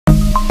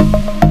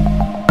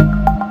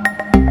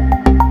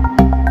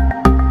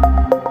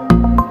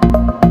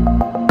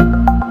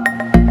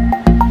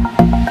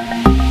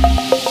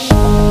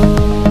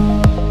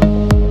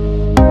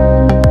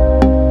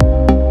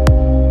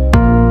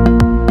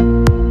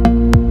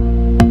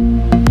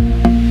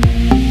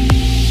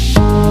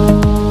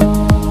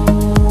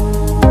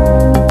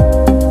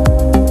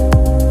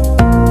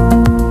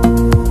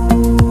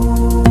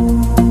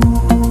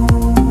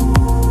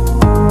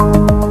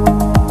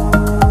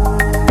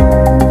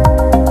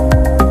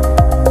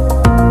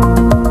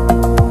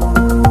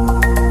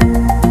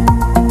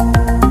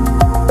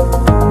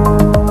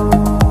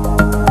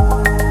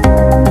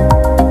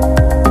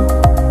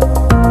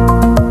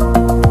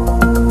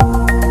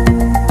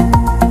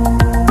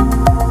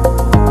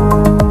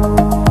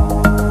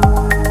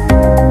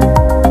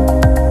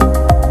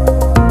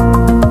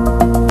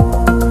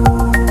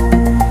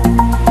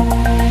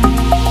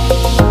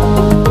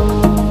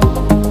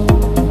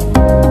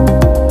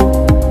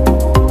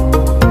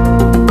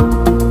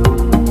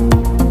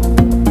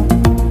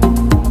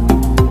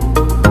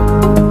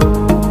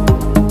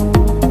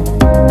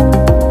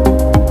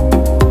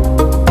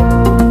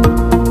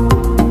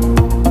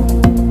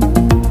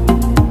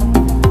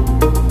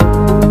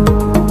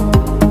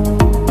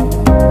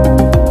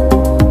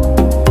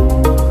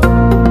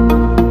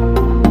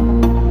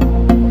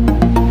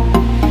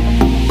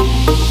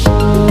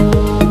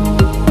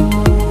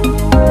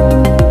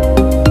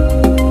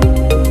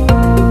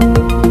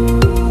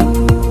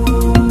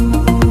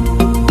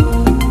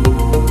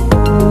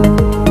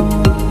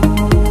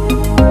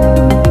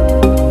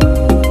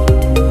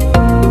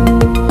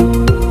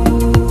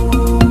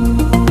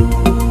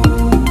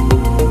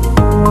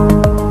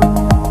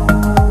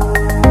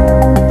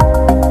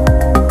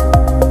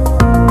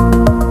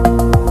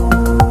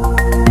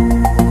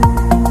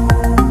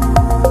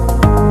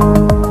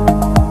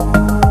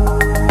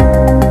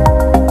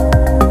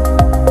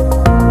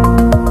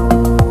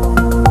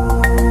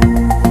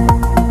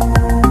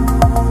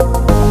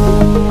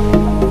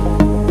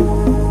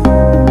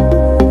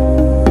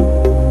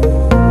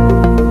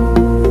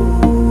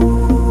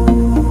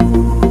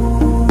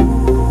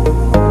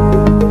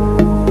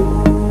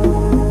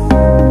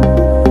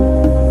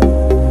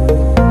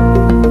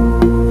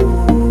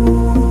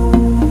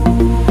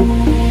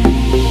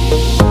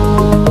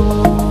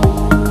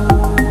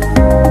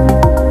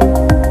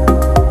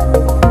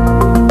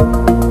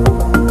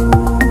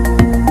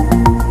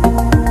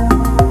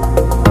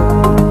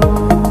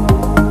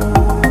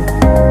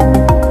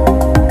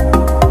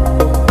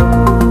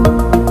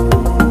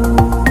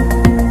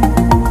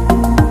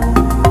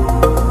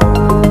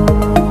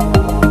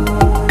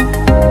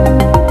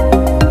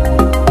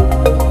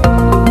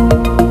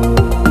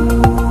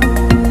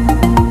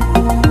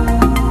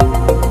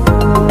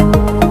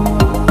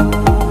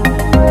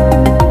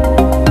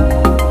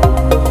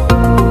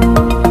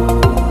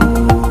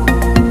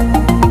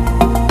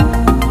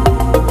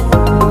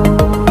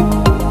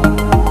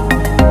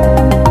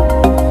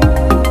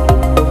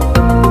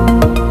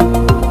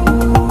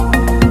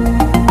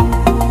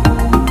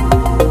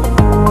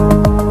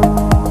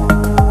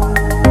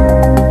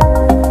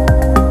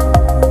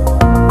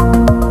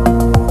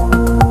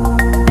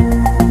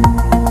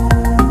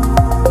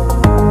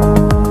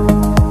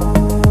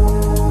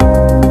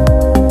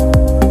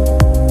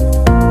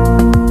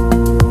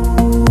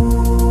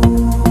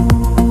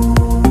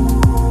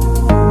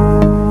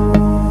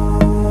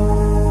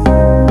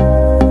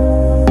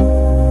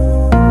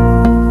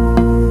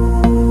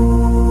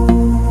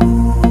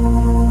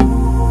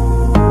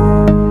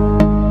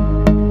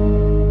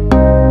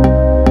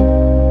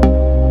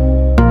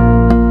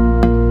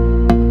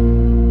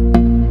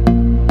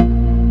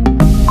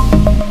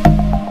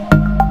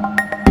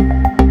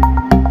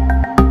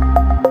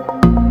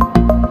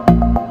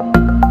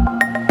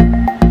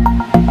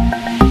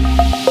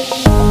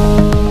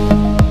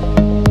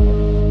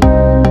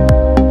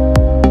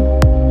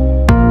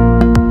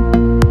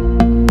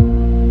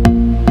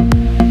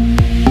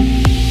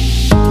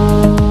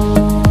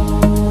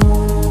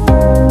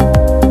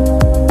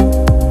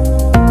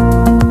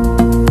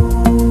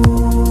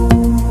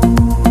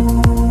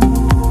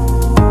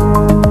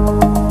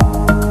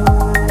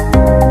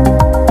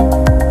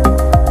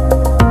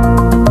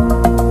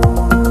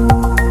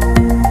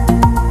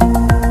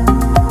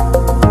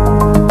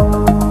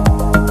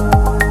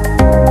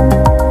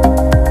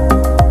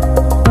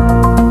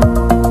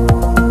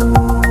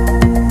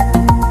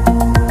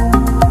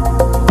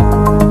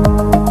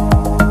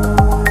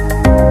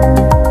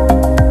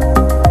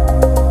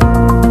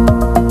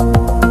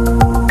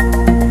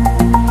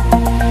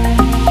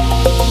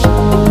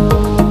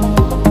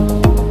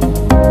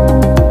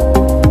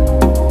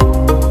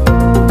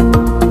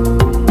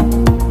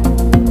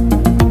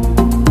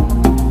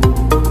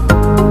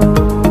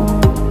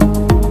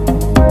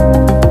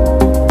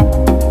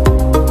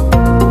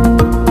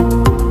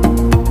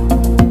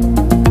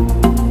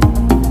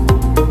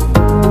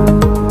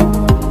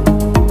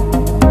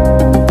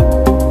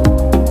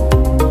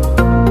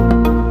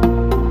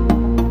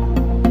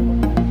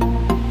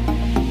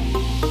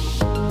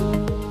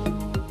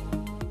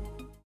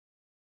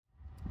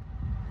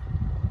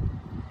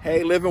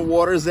Hey, Living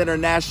Waters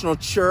International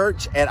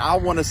Church, and I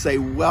want to say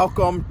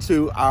welcome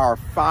to our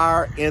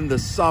Fire in the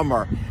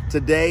Summer.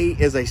 Today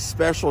is a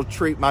special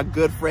treat. My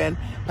good friend,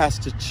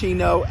 Pastor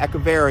Cheno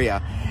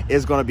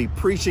is going to be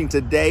preaching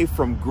today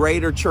from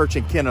Greater Church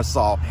in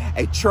Kennesaw,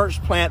 a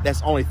church plant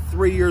that's only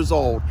 3 years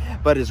old,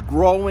 but is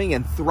growing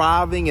and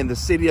thriving in the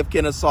city of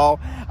Kennesaw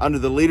under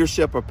the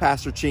leadership of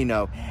Pastor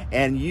Cheno.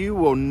 And you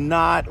will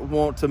not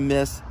want to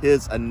miss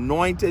his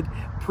anointed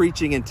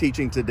preaching and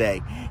teaching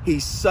today.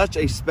 He's such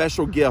a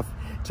special gift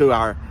to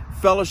our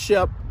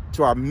fellowship,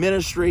 to our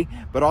ministry,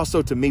 but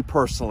also to me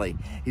personally.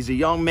 He's a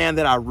young man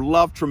that I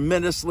love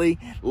tremendously,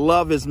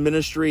 love his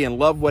ministry, and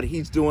love what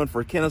he's doing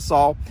for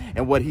Kennesaw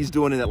and what he's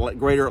doing in the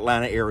greater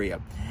Atlanta area.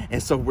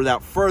 And so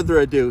without further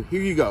ado,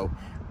 here you go.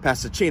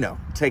 Pastor Cheno,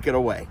 take it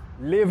away.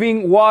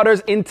 Living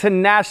Waters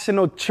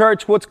International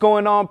Church. What's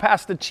going on?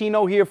 Pastor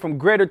Cheno here from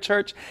Greater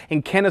Church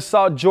in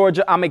Kennesaw,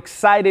 Georgia. I'm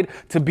excited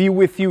to be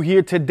with you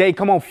here today.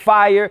 Come on,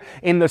 Fire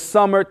in the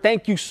Summer.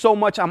 Thank you so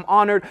much. I'm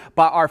honored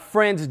by our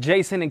friends,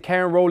 Jason and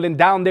Karen Rowland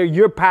down there.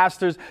 Your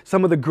pastors,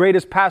 some of the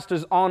greatest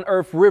pastors on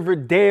earth.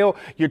 Riverdale,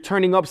 you're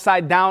turning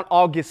upside down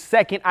August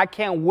 2nd. I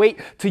can't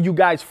wait till you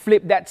guys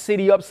flip that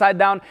city upside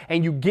down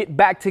and you get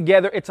back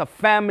together. It's a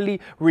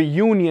family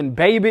reunion,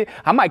 baby.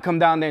 I might come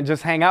down there and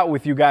just hang out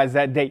with you guys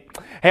that day.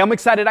 Hey, I'm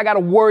excited. I got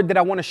a word that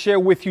I want to share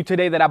with you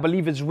today that I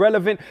believe is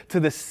relevant to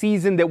the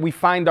season that we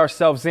find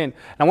ourselves in. And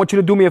I want you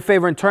to do me a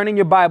favor and turn in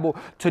your Bible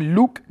to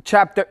Luke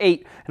chapter 8.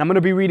 And I'm going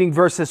to be reading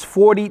verses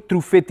 40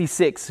 through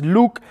 56.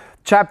 Luke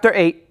chapter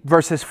 8,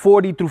 verses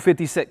 40 through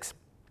 56.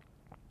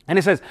 And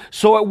it says,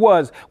 "So it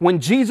was when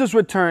Jesus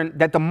returned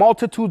that the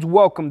multitudes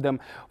welcomed him,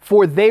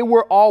 for they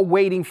were all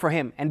waiting for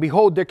him. And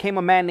behold, there came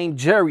a man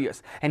named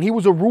Jairus, and he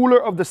was a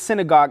ruler of the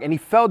synagogue. And he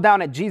fell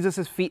down at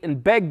Jesus' feet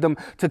and begged them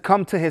to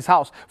come to his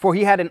house. For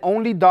he had an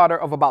only daughter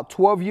of about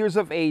 12 years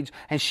of age,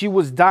 and she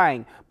was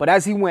dying. But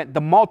as he went,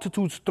 the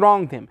multitudes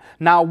thronged him.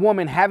 Now a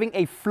woman having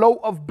a flow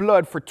of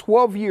blood for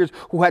 12 years,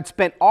 who had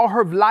spent all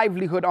her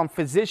livelihood on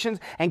physicians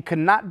and could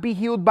not be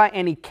healed by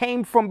any,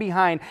 came from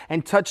behind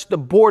and touched the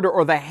border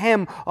or the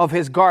hem of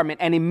his garment,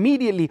 and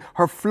immediately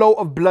her flow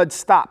of blood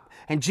stopped.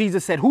 And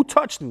Jesus said, 'Who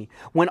touched me?'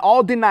 When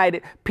all denied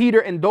it, Peter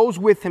and those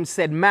with him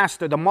said,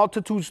 'Master, the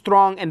multitudes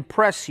throng and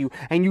press you,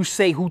 and you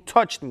say, who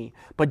touched me?'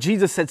 But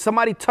Jesus said,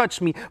 'Somebody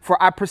touched me,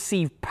 for I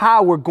perceive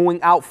power going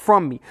out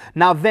from me.'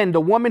 Now then, the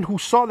woman who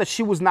saw that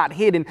she was not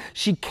hidden,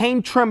 she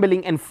came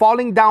trembling, and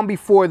falling down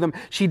before them,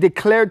 she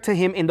declared to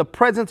him in the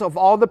presence of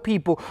all the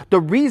people the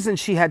reason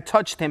she had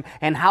touched him,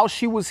 and how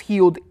she was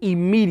healed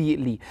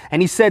immediately.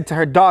 And he said to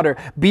her, 'Daughter,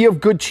 be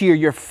of good cheer.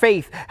 Your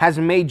faith has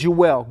made you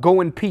well.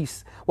 Go in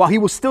peace.' While he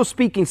was still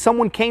speaking,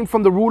 someone came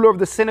from the ruler of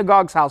the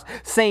synagogue's house,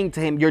 saying to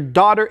him, 'Your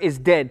daughter is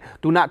dead.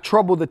 Do not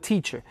trouble the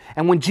teacher.'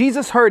 And when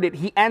Jesus heard it,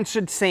 he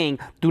answered, saying,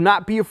 'Do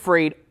not be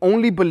afraid,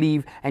 only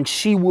believe, and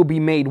she will be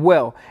made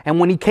well.' And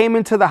when he came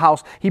into the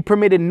house, he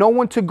permitted no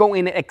one to go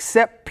in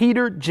except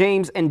Peter,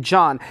 James, and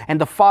John, and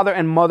the father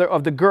and mother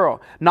of the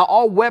girl. Now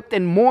all wept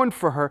and mourned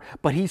for her,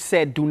 but he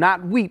said, 'Do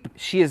not weep.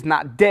 She is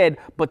not dead,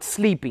 but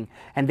sleeping.'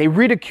 And they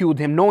ridiculed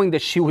him, knowing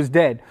that she was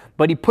dead.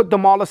 But he put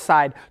them all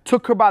aside,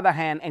 took her by the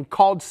hand, and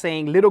called,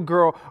 saying, 'Little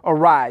girl,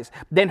 arise.'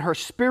 Then her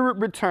spirit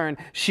returned.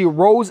 She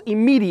arose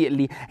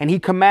immediately, and he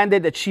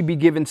commanded that she be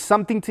given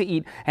something to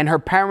eat. And her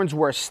parents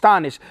were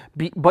astonished,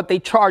 but he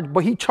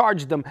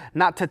charged them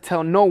not to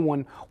tell no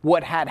one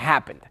what had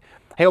happened."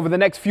 Hey, over the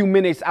next few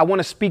minutes, I want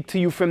to speak to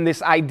you from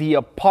this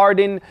idea: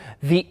 pardon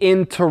the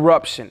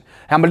interruption.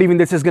 I'm believing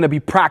this is going to be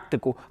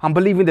practical. I'm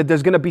believing that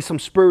there's going to be some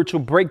spiritual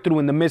breakthrough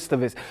in the midst of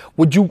this.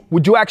 Would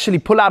you actually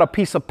pull out a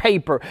piece of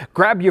paper,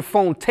 grab your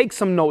phone, take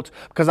some notes?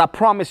 Because I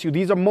promise you,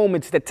 these are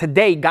moments that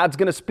today God's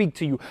going to speak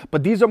to you.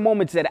 But these are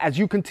moments that as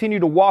you continue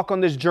to walk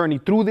on this journey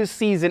through this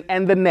season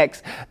and the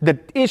next, the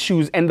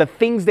issues and the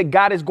things that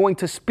God is going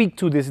to speak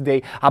to this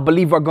day, I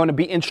believe are going to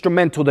be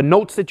instrumental. The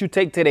notes that you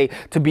take today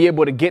to be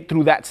able to get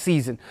through that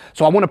season.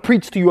 So I want to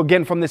preach to you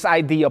again from this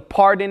idea: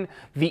 pardon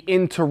the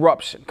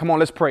interruption. Come on,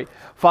 let's pray.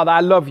 Father,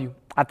 I love you.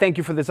 I thank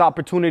you for this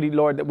opportunity,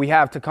 Lord, that we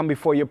have to come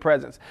before your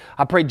presence.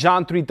 I pray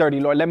John 3:30,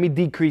 Lord, let me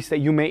decrease that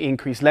you may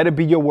increase. Let it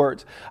be your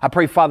words. I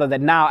pray, Father,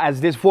 that now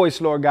as this voice,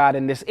 Lord God,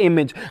 and this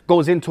image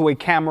goes into a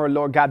camera,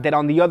 Lord God, that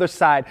on the other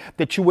side,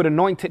 that you would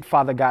anoint it,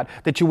 Father God,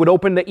 that you would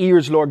open the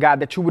ears, Lord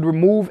God, that you would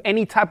remove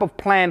any type of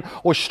plan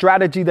or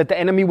strategy that the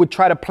enemy would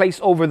try to place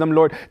over them,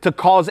 Lord, to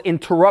cause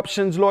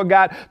interruptions, Lord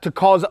God, to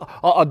cause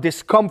a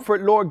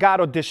discomfort, Lord God,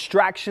 or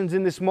distractions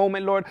in this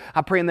moment, Lord.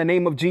 I pray in the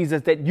name of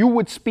Jesus that you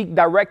would speak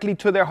directly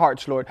to their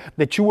hearts, Lord,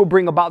 that you will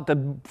bring about the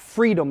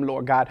freedom,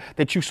 Lord God,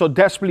 that you so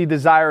desperately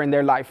desire in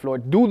their life,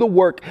 Lord. Do the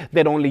work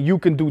that only you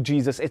can do,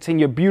 Jesus. It's in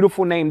your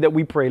beautiful name that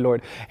we pray,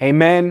 Lord.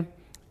 Amen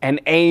and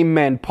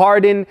amen.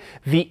 Pardon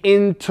the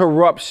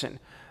interruption.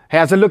 Hey,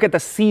 as I look at the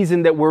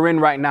season that we're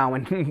in right now,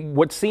 and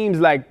what seems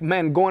like,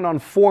 man, going on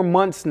 4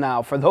 months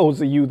now, for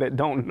those of you that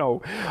don't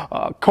know,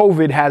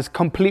 COVID has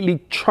completely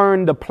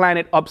turned the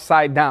planet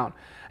upside down.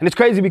 And it's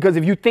crazy because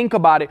if you think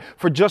about it,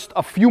 for just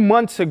a few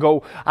months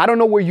ago, I don't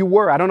know where you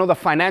were. I don't know the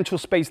financial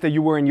space that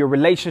you were in, your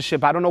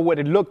relationship. I don't know what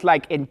it looked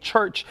like in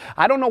church.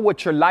 I don't know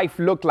what your life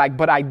looked like,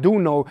 but I do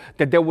know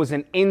that there was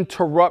an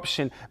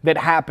interruption that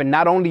happened,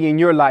 not only in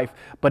your life,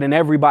 but in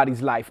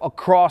everybody's life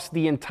across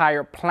the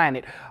entire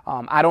planet.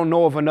 I don't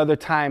know of another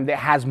time that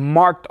has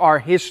marked our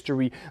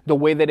history the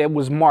way that it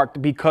was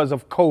marked because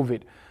of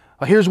COVID.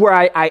 Here's where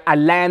I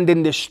land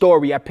in this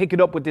story. I pick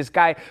it up with this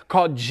guy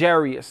called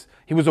Jairus.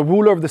 He was a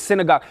ruler of the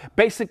synagogue.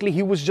 Basically,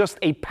 he was just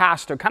a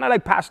pastor, kind of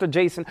like Pastor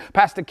Jason,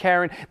 Pastor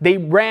Karen. They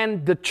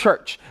ran the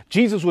church.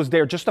 Jesus was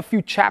there just a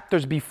few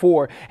chapters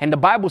before. And the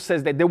Bible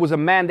says that there was a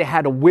man that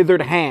had a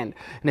withered hand.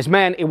 And this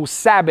man, it was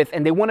Sabbath.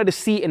 And they wanted to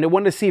see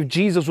if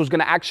Jesus was going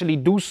to actually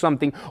do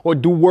something or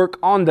do work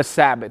on the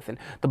Sabbath. And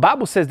the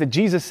Bible says that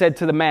Jesus said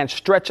to the man,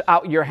 stretch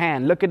out your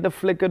hand. Look at the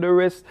flick of the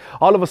wrist.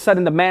 All of a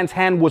sudden, the man's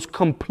hand was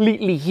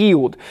completely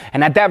healed.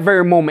 And at that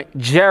very moment,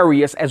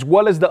 Jairus, as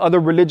well as the other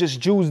religious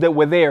Jews that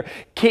were there,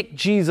 kicked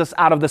Jesus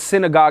out of the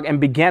synagogue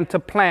and began to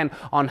plan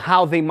on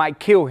how they might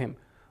kill him.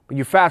 But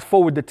you fast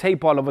forward the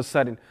tape, all of a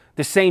sudden,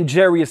 the same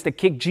Jairus that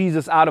kicked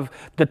Jesus out of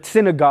the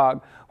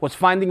synagogue was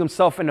finding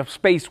himself in a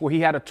space where he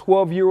had a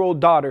 12-year-old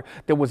daughter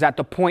that was at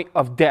the point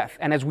of death.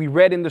 And as we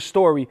read in the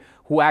story,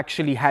 who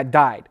actually had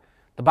died.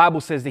 The Bible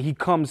says that he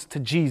comes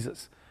to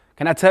Jesus.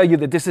 Can I tell you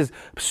that this is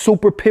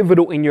super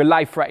pivotal in your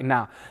life right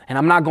now? And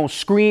I'm not going to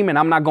scream and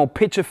I'm not going to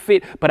pitch a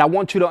fit, but I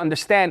want you to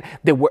understand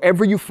that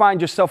wherever you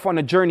find yourself on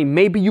a journey,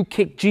 maybe you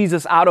kicked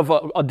Jesus out of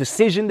a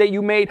decision that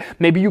you made.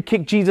 Maybe you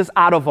kicked Jesus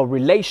out of a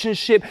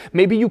relationship.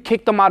 Maybe you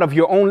kicked him out of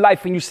your own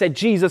life and you said,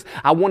 Jesus,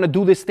 I want to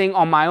do this thing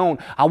on my own.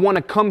 I want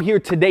to come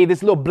here today.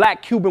 This little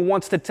black Cuban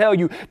wants to tell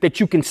you that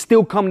you can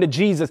still come to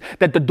Jesus,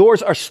 that the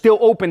doors are still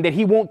open, that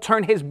he won't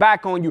turn his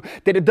back on you,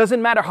 that it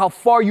doesn't matter how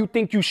far you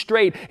think you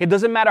strayed. It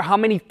doesn't matter how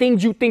many things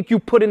you think you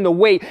put in the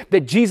way, that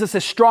Jesus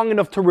is strong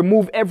enough to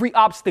remove every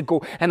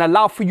obstacle and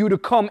allow for you to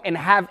come and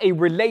have a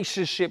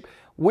relationship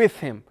with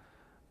him.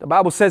 The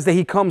Bible says that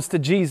he comes to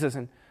Jesus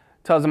and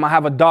tells him, I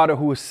have a daughter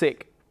who is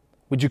sick.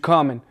 Would you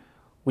come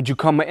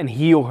and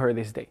heal her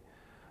this day?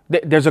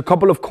 There's a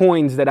couple of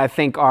coins that I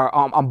think are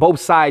on both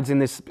sides in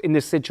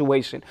this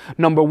situation.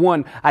 Number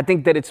one, I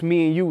think that it's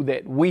me and you,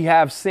 that we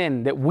have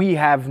sin, that we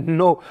have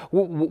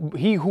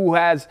he who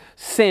has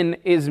sin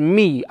is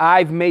me.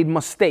 I've made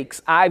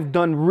mistakes. I've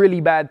done really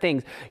bad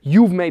things.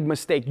 You've made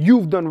mistakes.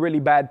 You've done really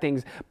bad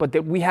things. But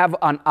that we have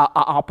an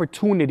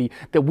opportunity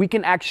that we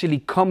can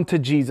actually come to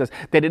Jesus,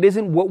 that it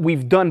isn't what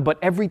we've done, but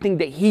everything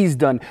that he's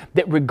done,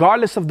 that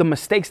regardless of the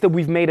mistakes that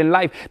we've made in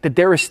life, that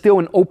there is still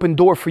an open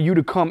door for you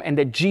to come, and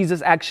that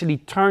Jesus actually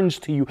turns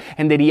to you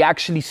and that he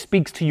actually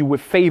speaks to you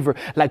with favor.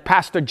 Like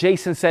Pastor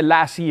Jason said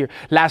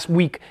last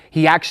week,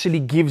 he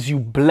actually gives you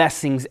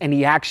blessings and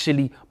he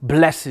actually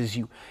blesses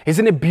you.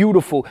 Isn't it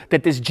beautiful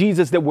that this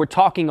Jesus that we're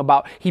talking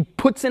about, he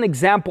puts an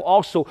example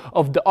also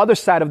of the other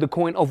side of the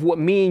coin of what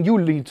me and you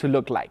need to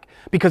look like?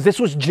 Because this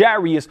was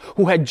Jairus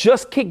who had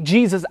just kicked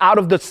Jesus out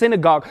of the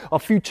synagogue a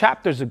few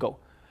chapters ago.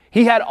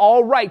 He had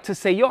all right to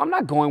say, yo, I'm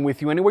not going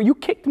with you anywhere. You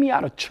kicked me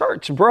out of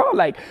church, bro.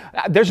 Like,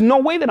 there's no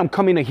way that I'm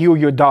coming to heal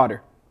your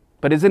daughter.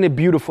 But isn't it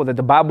beautiful that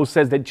the Bible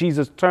says that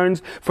Jesus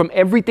turns from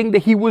everything that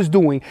he was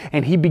doing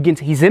and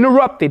he's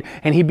interrupted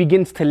and he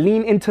begins to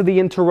lean into the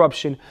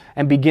interruption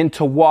and begin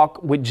to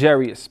walk with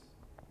Jairus.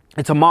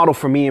 It's a model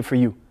for me and for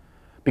you,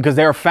 because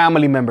there are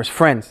family members,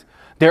 friends.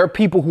 There are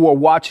people who are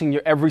watching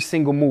your every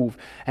single move.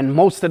 And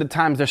most of the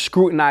times they're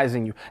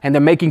scrutinizing you and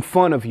they're making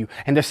fun of you.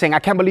 And they're saying, I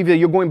can't believe that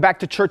you're going back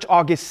to church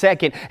August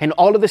 2nd and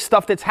all of this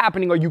stuff that's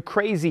happening. Are you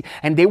crazy?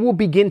 And they will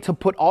begin to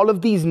put all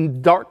of these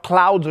dark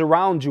clouds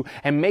around you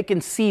and make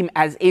it seem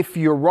as if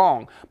you're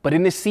wrong. But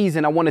in this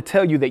season, I want to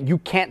tell you that you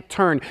can't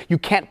turn. You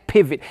can't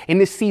pivot. In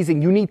this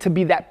season, you need to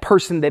be that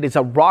person that is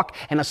a rock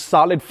and a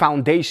solid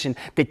foundation,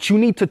 that you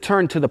need to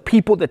turn to the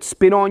people that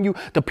spit on you,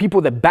 the people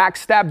that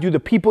backstabbed you,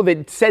 the people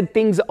that said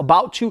things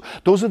about you.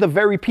 Those are the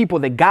very people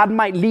that God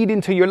might lead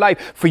into your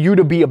life for you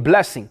to be a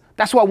blessing.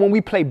 That's why when we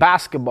play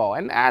basketball,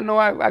 and I know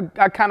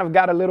I kind of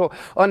got a little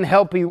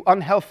unhealthy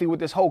with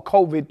this whole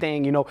COVID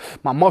thing. You know,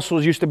 my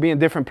muscles used to be in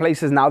different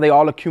places. Now they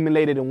all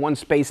accumulated in one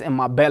space in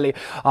my belly.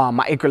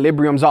 My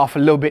equilibrium's off a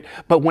little bit.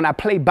 But when I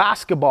play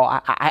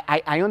basketball,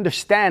 I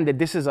understand that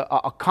this is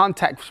a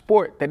contact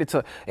sport, that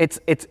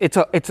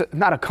it's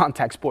not a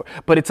contact sport,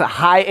 but it's a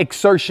high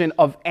exertion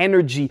of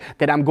energy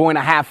that I'm going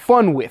to have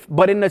fun with.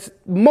 But in this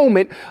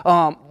moment,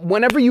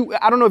 whenever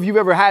I don't know if you've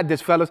ever had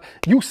this, fellas,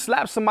 you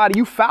slap somebody,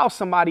 you foul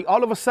somebody,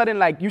 all of a sudden,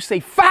 like, you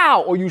say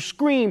foul, or you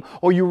scream,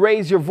 or you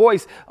raise your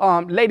voice.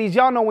 Ladies,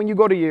 y'all know when you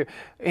go to your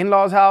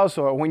in-laws' house,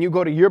 or when you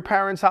go to your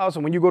parents' house, or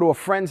when you go to a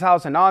friend's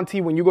house, an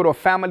auntie, when you go to a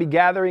family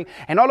gathering,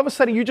 and all of a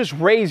sudden you just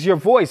raise your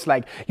voice,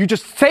 like you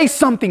just say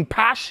something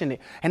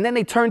passionate, and then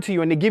they turn to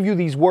you and they give you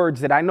these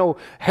words that I know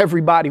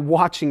everybody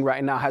watching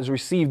right now has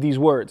received these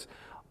words.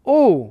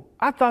 Oh,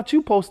 I thought you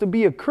were supposed to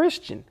be a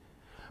Christian.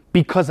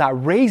 Because I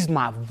raised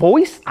my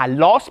voice, I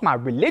lost my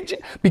religion.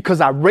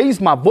 Because I raised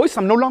my voice,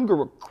 I'm no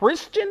longer a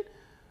Christian.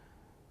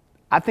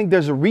 I think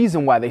there's a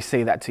reason why they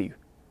say that to you.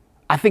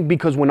 I think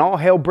because when all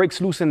hell breaks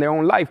loose in their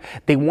own life,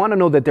 they want to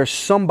know that there's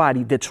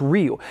somebody that's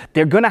real.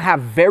 They're going to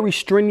have very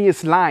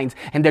strenuous lines,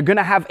 and they're going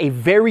to have a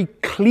very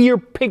clear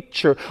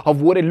picture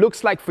of what it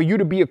looks like for you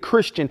to be a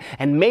Christian.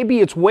 And maybe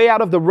it's way out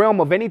of the realm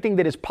of anything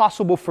that is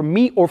possible for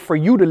me or for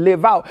you to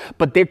live out.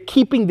 But they're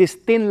keeping this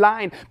thin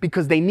line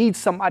because they need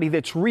somebody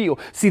that's real.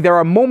 See, there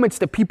are moments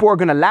that people are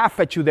going to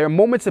laugh at you. There are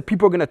moments that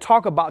people are going to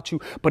talk about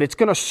you, but it's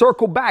going to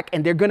circle back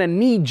and they're going to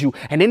need you.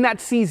 And in that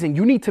season,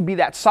 you need to be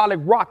that solid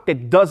rock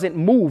that doesn't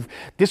move.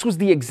 This was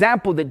the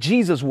example that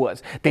Jesus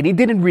was, that he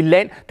didn't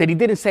relent, that he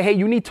didn't say, hey,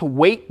 you need to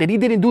wait, that he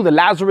didn't do the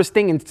Lazarus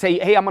thing and say,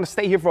 hey, I'm going to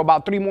stay here for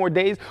about 3 more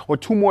days or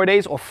 2 more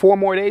days or 4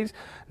 more days.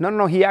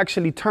 No, he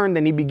actually turned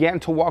and he began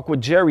to walk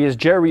with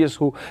Jairus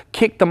who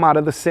kicked him out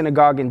of the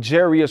synagogue, and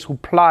Jairus who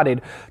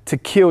plotted to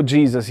kill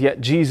Jesus.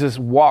 Yet Jesus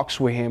walks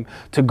with him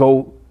to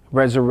go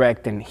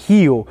resurrect and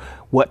heal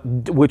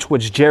which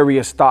was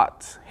Jairus'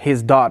 thoughts,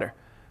 his daughter.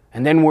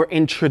 And then we're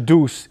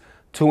introduced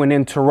to an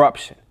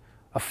interruption.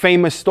 A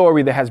famous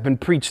story that has been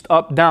preached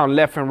up, down,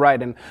 left, and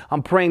right. And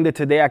I'm praying that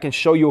today I can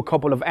show you a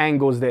couple of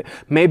angles that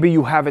maybe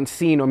you haven't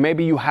seen or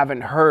maybe you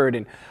haven't heard.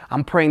 And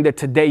I'm praying that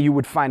today you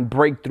would find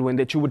breakthrough and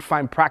that you would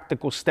find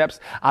practical steps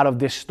out of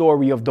this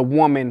story of the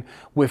woman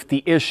with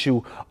the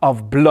issue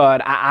of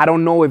blood. I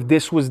don't know if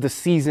this was the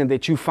season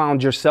that you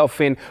found yourself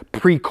in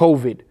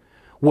pre-COVID,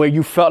 where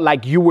you felt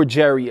like you were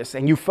Jairus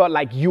and you felt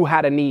like you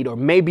had a need, or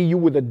maybe you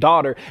were the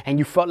daughter and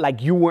you felt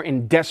like you were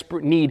in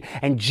desperate need.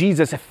 And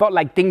Jesus, it felt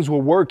like things were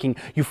working.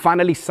 You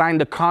finally signed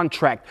a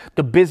contract.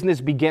 The business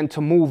began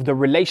to move. The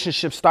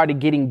relationship started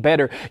getting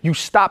better. You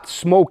stopped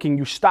smoking.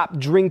 You stopped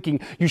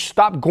drinking. You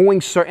stopped going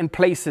certain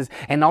places.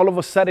 And all of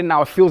a sudden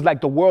now it feels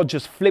like the world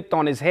just flipped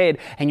on his head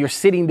and you're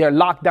sitting there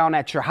locked down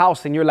at your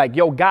house and you're like,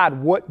 yo,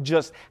 God, what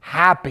just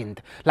happened?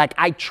 Like,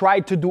 I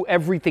tried to do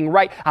everything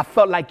right. I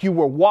felt like you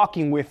were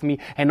walking with me.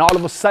 And all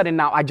of a sudden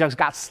now I just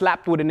got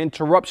slapped with an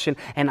interruption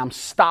and I'm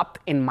stopped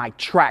in my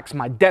tracks,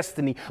 my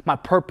destiny, my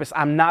purpose.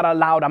 I'm not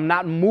allowed. I'm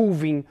not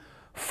moving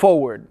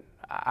forward.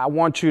 I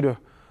want you to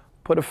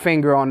put a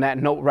finger on that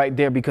note right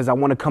there, because I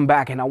want to come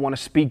back and I want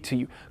to speak to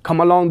you. Come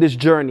along this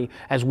journey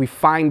as we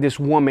find this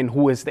woman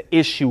who is the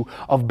issue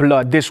of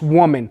blood. This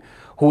woman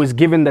who is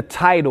given the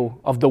title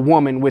of the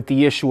woman with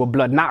the issue of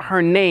blood. Not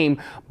her name,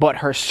 but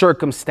her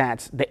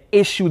circumstance. The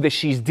issue that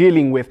she's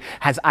dealing with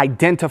has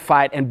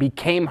identified and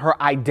became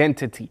her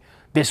identity.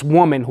 This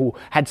woman who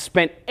had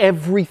spent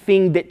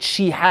everything that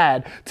she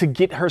had to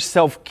get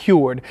herself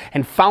cured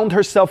and found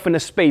herself in a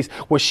space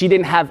where she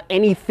didn't have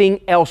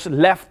anything else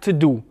left to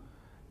do.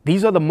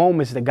 These are the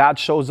moments that God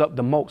shows up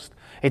the most.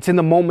 It's in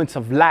the moments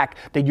of lack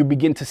that you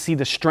begin to see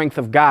the strength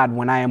of God.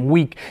 When I am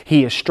weak,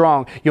 he is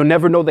strong. You'll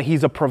never know that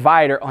he's a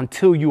provider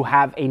until you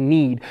have a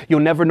need.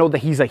 You'll never know that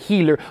he's a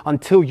healer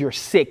until you're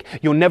sick.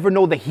 You'll never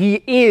know that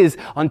he is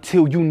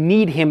until you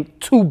need him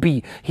to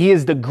be. He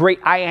is the great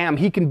I am.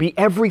 He can be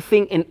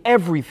everything in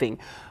everything.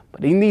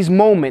 But in these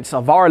moments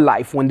of our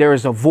life, when there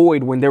is a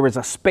void, when there is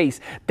a space,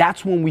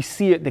 that's when we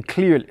see it the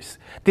clearest.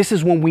 This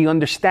is when we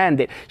understand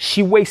that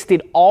she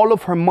wasted all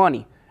of her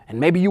money. And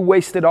maybe you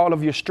wasted all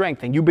of your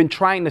strength and you've been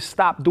trying to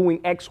stop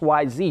doing X,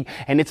 Y, Z.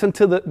 And it's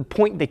until the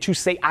point that you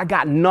say, I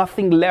got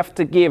nothing left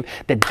to give,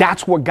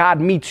 that's where God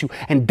meets you.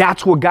 And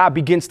that's where God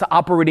begins to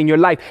operate in your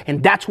life.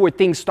 And that's where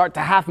things start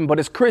to happen. But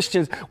as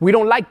Christians, we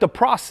don't like the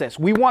process.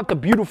 We want the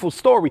beautiful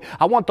story.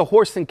 I want the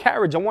horse and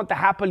carriage. I want the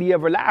happily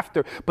ever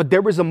after. But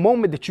there is a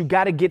moment that you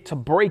got to get to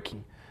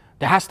breaking.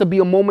 There has to be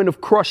a moment of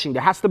crushing.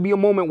 There has to be a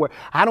moment where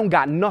I don't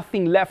got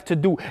nothing left to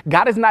do.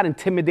 God is not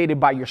intimidated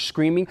by your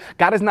screaming.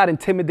 God is not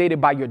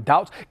intimidated by your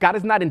doubts. God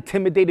is not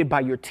intimidated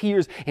by your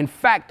tears. In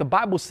fact, the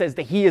Bible says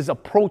that he is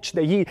approached,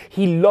 that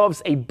he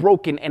loves a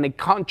broken and a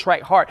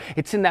contrite heart.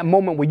 It's in that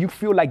moment where you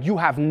feel like you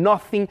have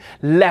nothing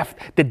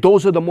left, that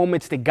those are the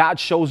moments that God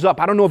shows up.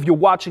 I don't know if you're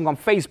watching on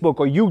Facebook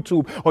or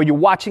YouTube or you're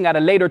watching at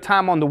a later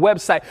time on the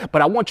website,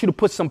 but I want you to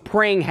put some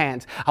praying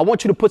hands. I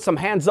want you to put some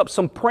hands up,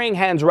 some praying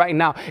hands right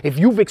now. If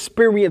you've experienced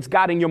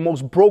God in your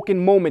most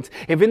broken moments,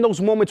 if in those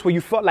moments where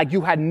you felt like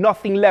you had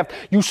nothing left,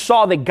 you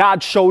saw that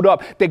God showed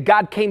up, that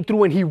God came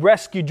through and he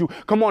rescued you.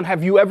 Come on,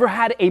 have you ever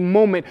had a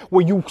moment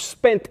where you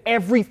spent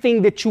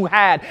everything that you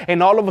had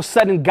and all of a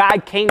sudden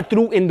God came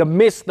through in the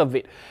midst of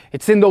it?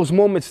 It's in those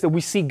moments that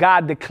we see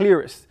God the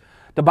clearest.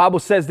 The Bible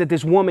says that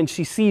this woman,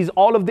 she sees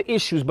all of the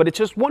issues, but it's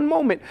just one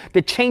moment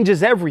that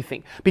changes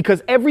everything,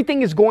 because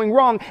everything is going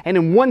wrong. And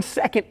in 1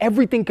 second,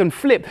 everything can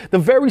flip. The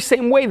very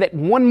same way that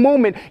one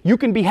moment you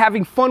can be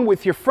having fun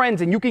with your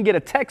friends and you can get a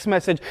text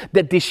message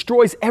that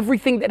destroys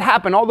everything that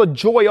happened, all the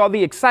joy, all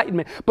the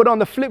excitement. But on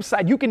the flip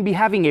side, you can be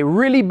having a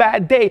really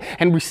bad day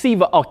and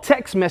receive a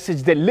text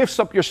message that lifts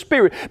up your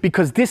spirit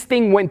because this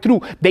thing went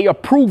through. They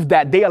approved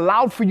that. They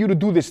allowed for you to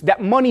do this.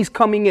 That money's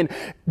coming in.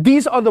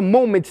 These are the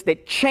moments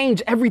that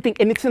change everything.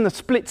 And it's in a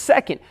split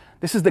second.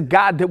 This is the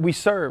God that we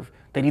serve,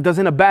 that he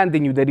doesn't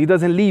abandon you, that he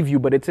doesn't leave you,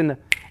 but it's in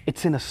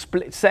a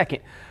split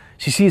second.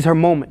 She sees her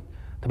moment.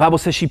 The Bible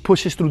says she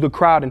pushes through the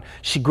crowd and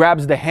she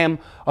grabs the hem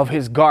of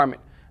his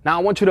garment. Now,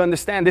 I want you to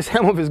understand this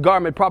hem of his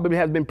garment probably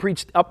has been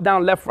preached up,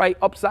 down, left, right,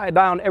 upside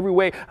down, every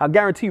way. I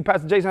guarantee you,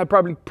 Pastor Jason had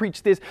probably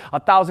preached this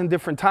 1,000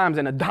 different times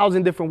in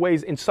 1,000 different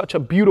ways in such a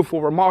beautiful,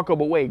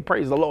 remarkable way.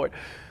 Praise the Lord.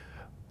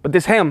 But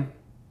this hem,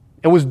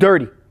 it was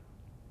dirty.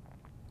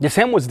 This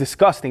hem was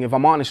disgusting, if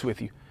I'm honest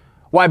with you.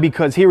 Why?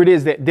 Because here it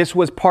is that this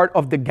was part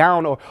of the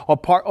gown or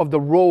part of the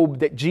robe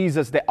that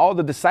Jesus, that all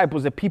the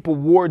disciples, that people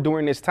wore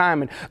during this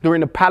time. And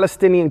during the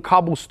Palestinian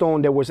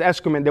cobblestone, there was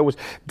excrement, there was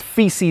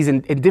feces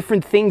and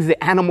different things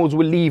that animals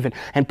would leave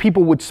and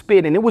people would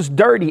spit. And it was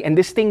dirty, and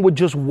this thing would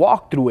just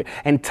walk through it.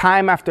 And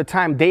time after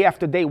time, day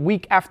after day,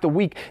 week after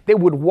week, they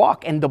would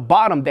walk, and the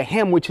bottom, the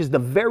hem, which is the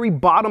very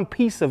bottom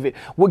piece of it,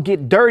 would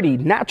get dirty.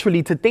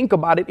 Naturally, to think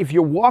about it, if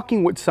you're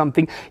walking with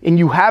something and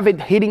you have it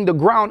hitting the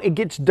ground, it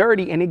gets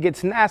dirty and it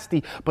gets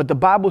nasty. But the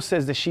Bible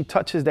says that she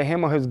touches the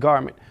hem of his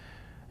garment.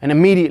 And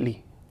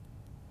immediately,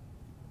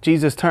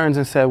 Jesus turns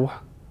and said, what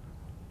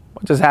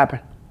just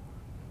happened?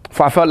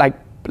 For I felt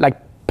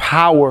like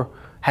power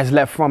has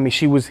left from me.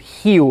 She was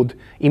healed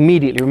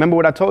immediately. Remember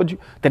what I told you?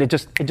 That it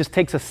just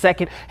takes a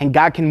second and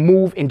God can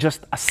move in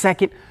just a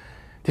second.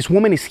 This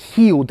woman is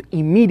healed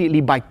immediately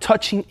by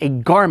touching a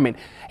garment.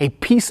 A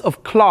piece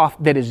of cloth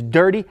that is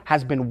dirty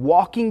has been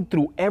walking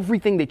through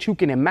everything that you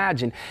can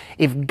imagine.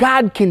 If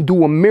God can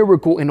do a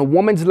miracle in a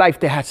woman's life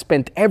that has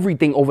spent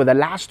everything over the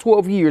last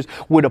 12 years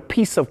with a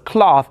piece of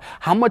cloth,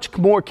 how much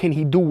more can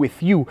he do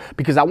with you?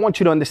 Because I want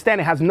you to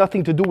understand, it has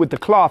nothing to do with the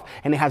cloth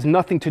and it has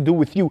nothing to do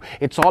with you.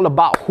 It's all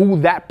about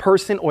who that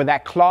person or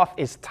that cloth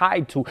is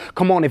tied to.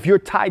 Come on, if you're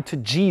tied to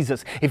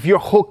Jesus, if you're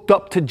hooked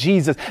up to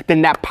Jesus,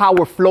 then that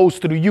power flows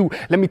through you.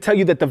 Let me tell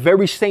you that the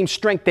very same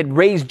strength that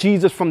raised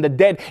Jesus from the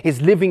dead is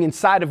living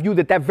inside of you,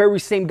 that very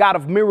same God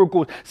of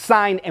miracles,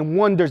 sign and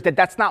wonders,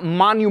 that's not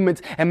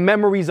monuments and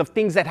memories of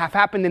things that have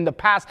happened in the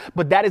past,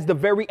 but that is the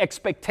very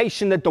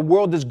expectation that the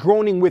world is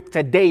groaning with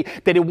today,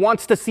 that it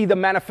wants to see the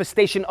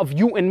manifestation of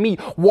you and me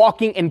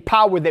walking in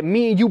power, that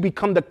me and you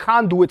become the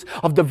conduits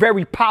of the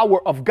very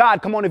power of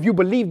God. Come on, if you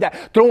believe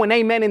that, throw an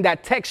amen in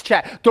that text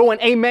chat, throw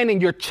an amen in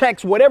your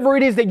checks, whatever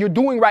it is that you're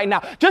doing right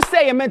now. Just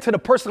say amen to the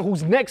person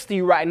who's next to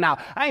you right now.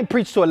 I ain't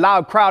preached to a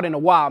loud crowd in a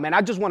while, man.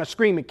 I just want to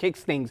scream and kick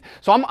things.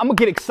 So I'm gonna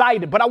get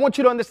excited, but I want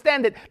you to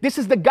understand that this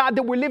is the God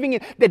that we're living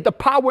in, that the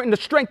power and the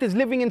strength is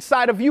living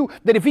inside of you,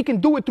 that if he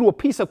can do it through a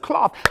piece of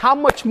cloth, how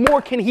much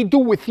more can he do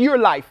with your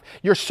life,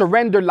 your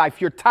surrender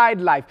life, your tied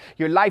life,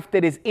 your life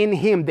that is in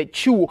him,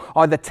 that you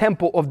are the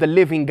temple of the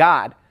living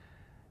God.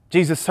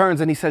 Jesus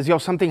turns and he says, yo,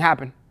 something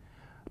happened.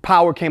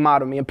 Power came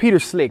out of me. And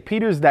Peter's slick.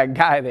 Peter's that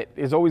guy that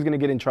is always going to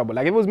get in trouble.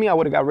 Like if it was me, I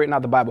would have got written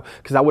out the Bible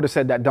because I would have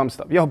said that dumb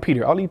stuff. Yo,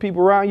 Peter, all these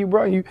people around you,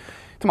 bro, you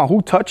talking about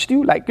who touched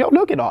you? Like, yo,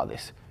 look at all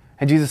this.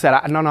 And Jesus said,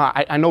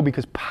 I know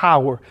because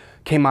power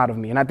came out of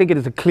me. And I think it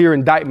is a clear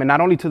indictment,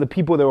 not only to the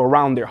people that were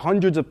around there,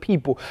 hundreds of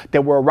people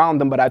that were around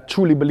them, but I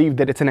truly believe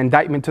that it's an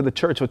indictment to the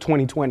church of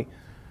 2020.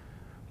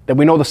 That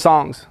we know the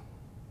songs,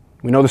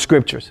 we know the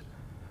scriptures,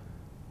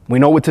 we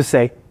know what to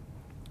say,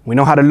 we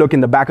know how to look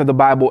in the back of the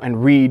Bible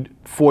and read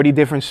 40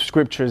 different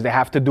scriptures that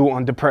have to do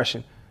on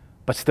depression,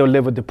 but still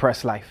live a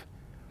depressed life.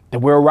 That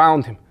we're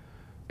around him,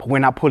 but we're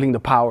not pulling the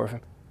power of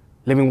him.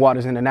 Living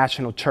Waters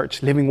International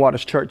Church, Living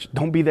Waters Church,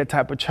 don't be that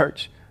type of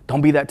church.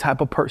 Don't be that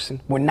type of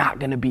person. We're not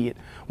going to be it.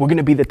 We're going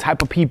to be the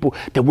type of people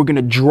that we're going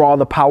to draw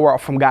the power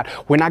out from God.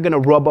 We're not going to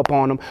rub up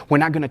on him. We're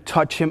not going to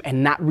touch him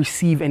and not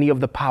receive any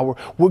of the power.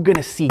 We're going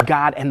to see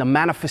God and the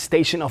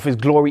manifestation of his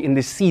glory in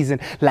this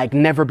season like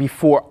never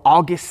before.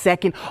 August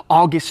 2nd,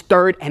 August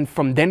 3rd, and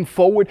from then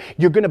forward,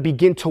 you're going to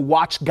begin to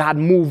watch God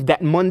move.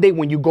 That Monday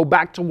when you go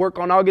back to work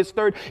on August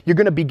 3rd, you're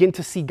going to begin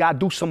to see God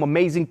do some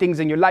amazing things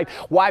in your life.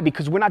 Why?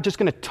 Because we're not just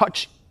going to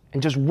touch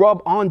and just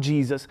rub on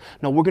Jesus.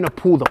 No, we're going to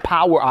pull the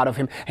power out of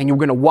him, and you're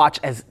going to watch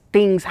as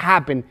things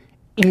happen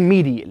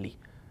immediately.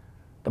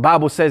 The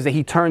Bible says that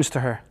he turns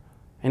to her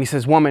and he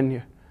says, woman,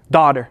 your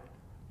daughter,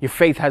 your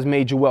faith has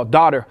made you well.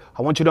 Daughter,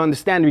 I want you to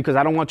understand because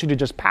I don't want you to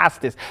just pass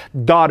this.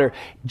 Daughter,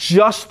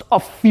 just a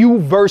few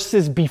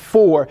verses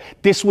before,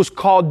 this was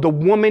called the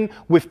woman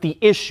with the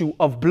issue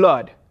of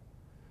blood.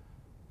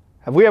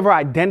 Have we ever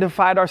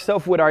identified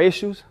ourselves with our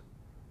issues?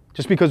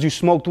 Just because you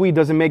smoked weed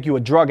doesn't make you a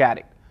drug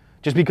addict.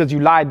 Just because you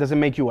lied doesn't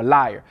make you a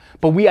liar.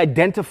 But we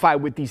identify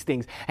with these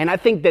things. And I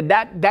think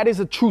that is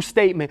a true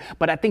statement,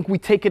 but I think we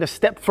take it a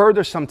step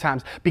further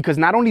sometimes, because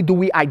not only do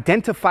we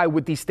identify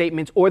with these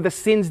statements or the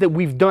sins that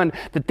we've done,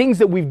 the things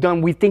that we've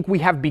done, we think we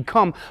have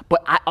become,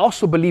 but I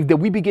also believe that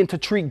we begin to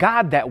treat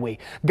God that way.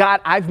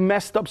 God, I've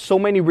messed up so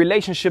many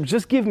relationships.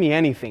 Just give me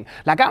anything.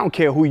 Like, I don't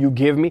care who you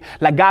give me.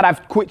 Like, God,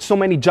 I've quit so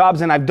many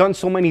jobs and I've done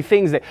so many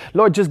things that,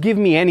 Lord, just give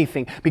me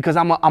anything because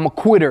I'm a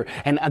quitter.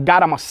 And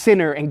God, I'm a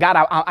sinner. And God,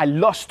 I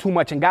lust too too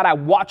much. And God, I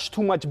watch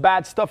too much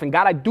bad stuff. And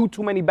God, I do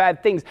too many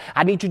bad things.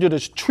 I need you to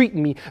just treat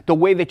me the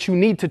way that you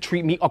need to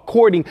treat me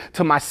according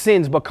to my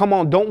sins. But come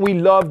on, don't we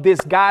love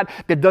this God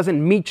that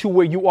doesn't meet you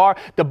where you are?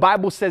 The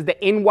Bible says that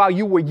while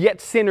you were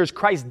yet sinners,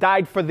 Christ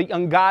died for the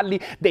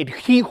ungodly, that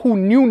he who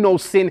knew no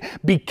sin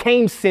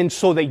became sin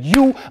so that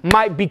you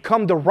might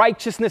become the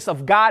righteousness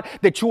of God,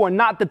 that you are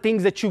not the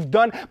things that you've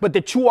done, but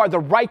that you are the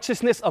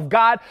righteousness of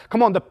God.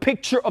 Come on, the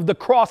picture of the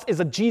cross is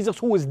a Jesus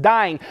who is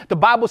dying. The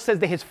Bible says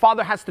that his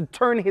Father has to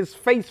turn his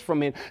face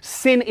from him.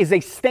 Sin is a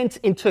stench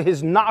into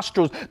his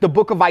nostrils, the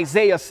book of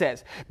Isaiah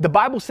says. The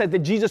Bible says that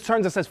Jesus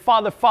turns and says,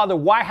 Father, Father,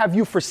 why have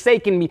you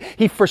forsaken me?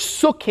 He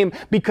forsook him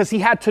because he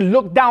had to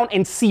look down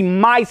and see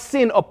my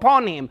sin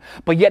upon him.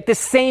 But yet this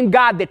same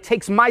God that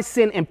takes my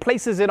sin and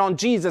places it on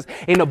Jesus,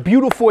 in a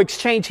beautiful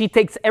exchange, he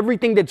takes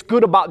everything that's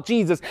good about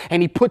Jesus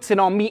and he puts it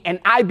on me, and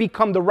I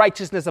become the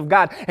righteousness of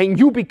God and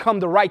you become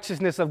the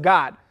righteousness of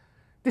God.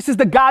 This is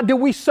the God that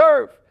we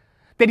serve,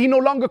 that he no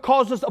longer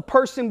calls us a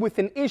person with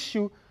an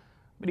issue,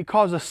 but he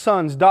calls us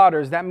sons,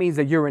 daughters. That means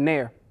that you're an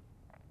heir.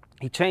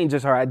 He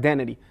changes our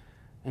identity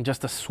in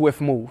just a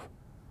swift move.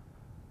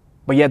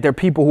 But yet there are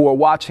people who are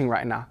watching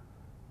right now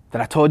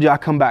that I told you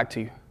I'd come back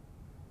to you.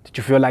 Did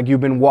you feel like you've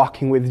been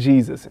walking with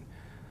Jesus? And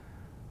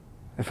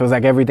it feels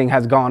like everything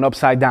has gone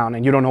upside down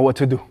and you don't know what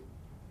to do.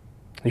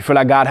 You feel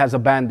like God has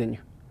abandoned you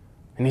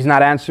and he's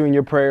not answering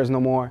your prayers no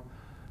more.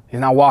 He's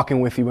not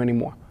walking with you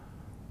anymore.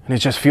 And it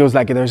just feels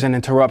like there's an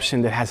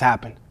interruption that has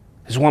happened.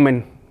 This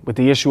woman with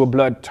the issue of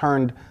blood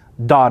turned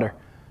daughter.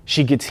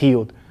 She gets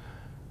healed.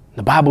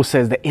 The Bible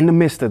says that in the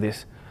midst of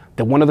this,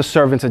 that one of the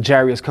servants of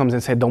Jairus comes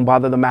and said, don't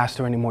bother the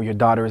master anymore. Your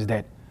daughter is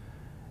dead.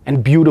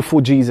 And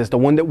beautiful Jesus, the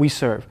one that we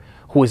serve,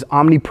 who is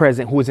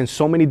omnipresent, who is in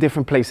so many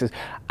different places.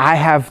 I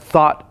have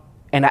thought,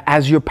 and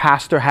as your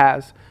pastor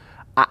has,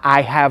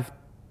 I have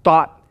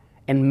thought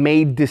and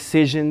made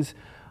decisions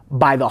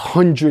by the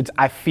hundreds,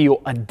 I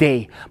feel, a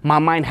day. My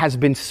mind has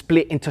been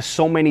split into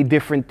so many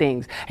different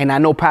things. And I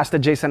know Pastor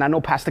Jason, I know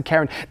Pastor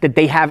Karen, that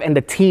they have, and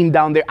the team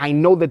down there, I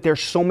know that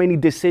there's so many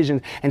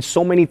decisions and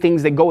so many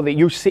things that go that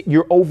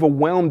you're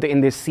overwhelmed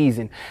in this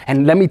season.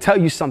 And let me tell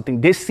you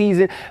something, this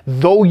season,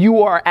 though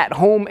you are at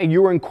home and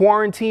you're in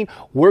quarantine,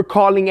 we're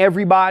calling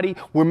everybody.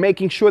 We're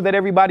making sure that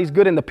everybody's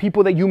good. And the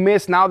people that you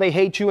miss, now they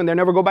hate you and they'll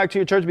never go back to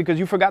your church because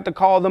you forgot to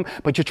call them,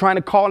 but you're trying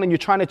to call and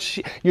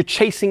you're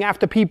chasing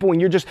after people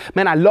and you're just,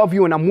 man, I love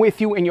you and I'm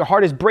with you, and your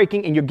heart is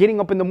breaking and you're getting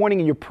up in the morning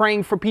and you're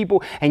praying for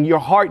people, and your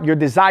heart, your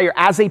desire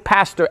as a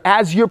pastor,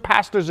 as your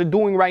pastors are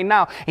doing right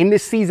now in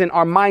this season,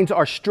 our minds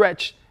are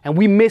stretched and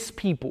we miss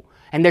people.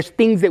 And there's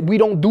things that we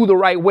don't do the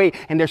right way,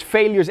 and there's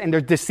failures, and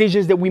there's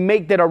decisions that we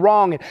make that are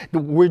wrong,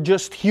 and we're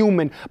just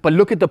human. But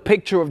look at the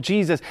picture of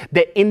Jesus,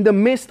 that in the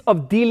midst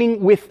of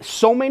dealing with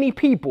so many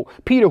people,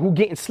 Peter who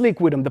getting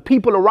slick with him, the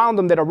people around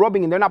him that are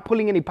rubbing and they're not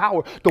pulling any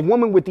power, the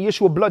woman with the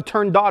issue of blood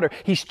turned daughter,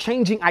 he's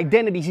changing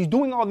identities, he's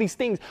doing all these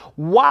things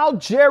while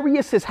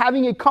Jairus is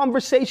having a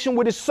conversation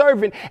with his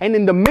servant. And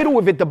in the middle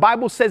of it, the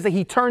Bible says that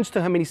he turns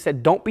to him and he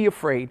said, don't be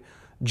afraid.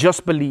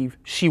 Just believe,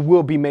 she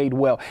will be made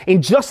well.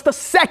 In just a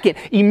second,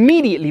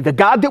 immediately, the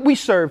God that we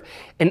serve,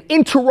 an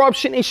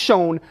interruption is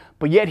shown,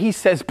 but yet he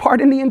says,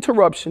 pardon the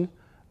interruption,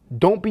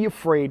 don't be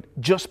afraid,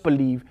 just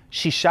believe,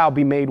 she shall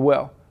be made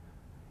well.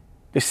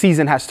 This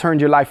season has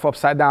turned your life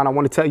upside down. I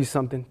want to tell you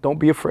something. Don't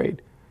be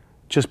afraid,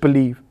 just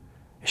believe,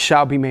 it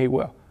shall be made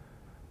well.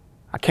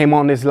 I came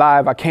on this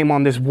live, I came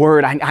on this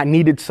word, I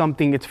needed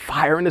something. It's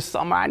fire in the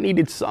summer, I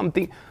needed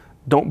something.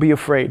 Don't be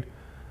afraid,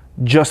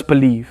 just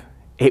believe.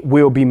 It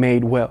will be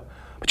made well.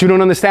 But you don't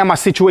understand, my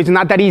situation,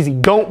 not that easy.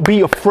 Don't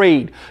be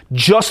afraid.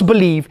 Just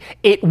believe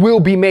it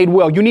will be made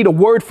well. You need a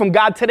word from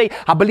God today.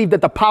 I believe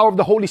that the power of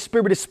the Holy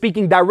Spirit is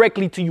speaking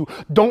directly to you.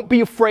 Don't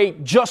be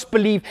afraid. Just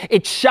believe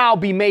it shall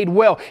be made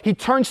well. He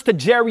turns to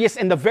Jairus,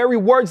 and the very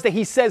words that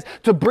he says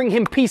to bring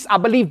him peace, I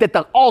believe that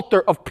the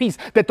author of peace,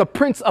 that the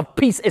Prince of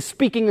Peace is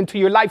speaking into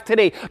your life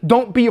today.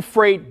 Don't be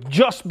afraid.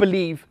 Just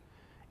believe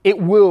it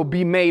will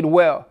be made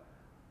well.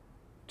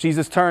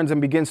 Jesus turns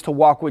and begins to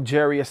walk with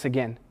Jairus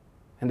again.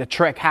 And the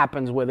trek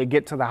happens where they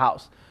get to the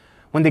house.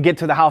 When they get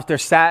to the house,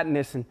 there's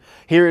sadness. And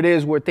here it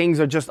is where things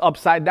are just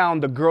upside down.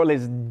 The girl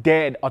is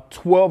dead. A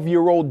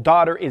 12-year-old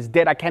daughter is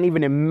dead. I can't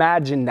even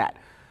imagine that.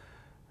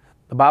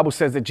 The Bible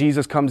says that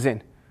Jesus comes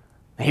in.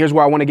 And here's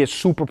where I want to get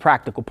super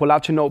practical. Pull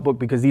out your notebook,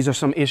 because these are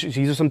some issues.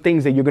 These are some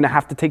things that you're going to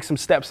have to take some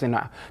steps in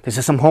now. This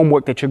is some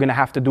homework that you're going to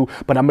have to do.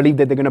 But I believe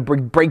that they're going to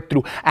bring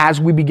breakthrough as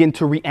we begin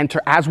to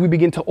re-enter, as we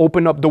begin to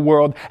open up the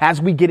world,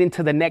 as we get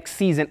into the next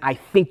season. I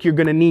think you're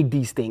going to need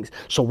these things.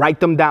 So write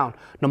them down.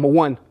 Number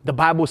one, the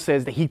Bible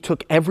says that he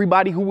took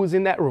everybody who was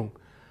in that room.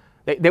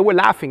 They were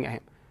laughing at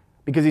him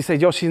because he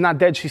said, yo, she's not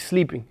dead, she's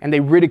sleeping. And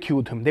they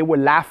ridiculed him. They were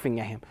laughing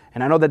at him.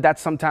 And I know that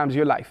that's sometimes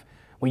your life.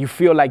 when you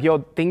feel like, yo,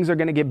 things are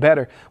going to get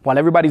better, while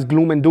everybody's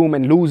gloom and doom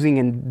and losing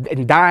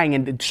and dying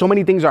and so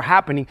many things are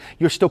happening,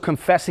 you're still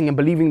confessing and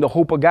believing the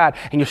hope of God,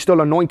 and you're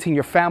still anointing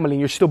your family, and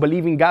you're still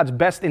believing God's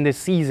best in this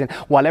season,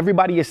 while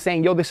everybody is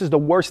saying, yo, this is the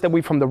worst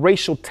that from the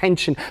racial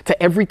tension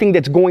to everything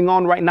that's going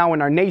on right now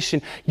in our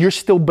nation, you're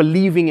still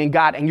believing in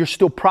God, and you're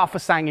still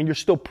prophesying, and you're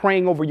still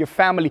praying over your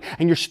family,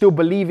 and you're still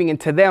believing.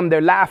 And to them, they're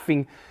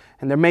laughing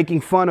and they're making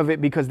fun of it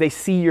because they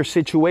see your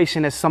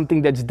situation as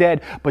something that's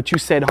dead. But you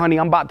said, honey,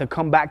 I'm about to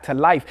come back to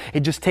life. It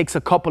just takes a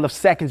couple of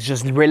seconds.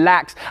 Just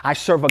relax. I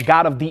serve a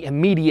God of the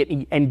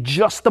immediate. And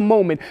just a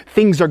moment,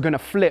 things are going to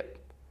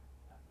flip.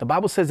 The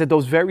Bible says that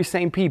those very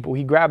same people,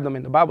 he grabbed them,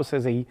 and the Bible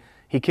says that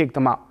he kicked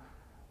them out.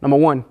 Number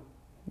one,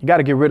 you got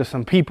to get rid of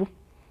some people,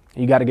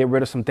 and you got to get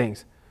rid of some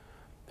things.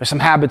 There's some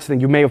habits that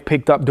you may have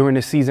picked up during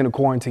this season of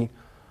quarantine.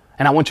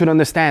 And I want you to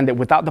understand that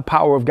without the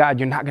power of God,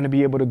 you're not going to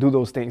be able to do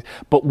those things.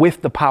 But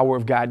with the power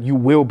of God, you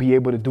will be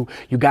able to do.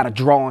 You got to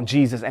draw on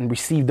Jesus and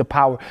receive the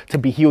power to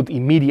be healed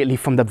immediately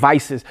from the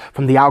vices,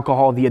 from the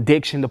alcohol, the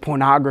addiction, the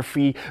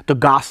pornography, the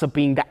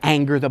gossiping, the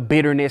anger, the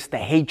bitterness, the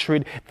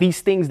hatred,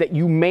 these things that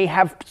you may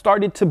have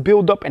started to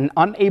build up and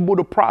unable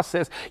to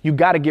process. You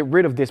got to get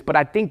rid of this. But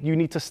I think you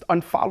need to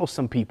unfollow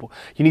some people.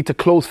 You need to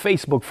close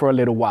Facebook for a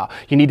little while.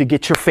 You need to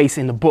get your face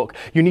in the book.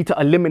 You need to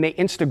eliminate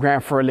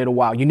Instagram for a little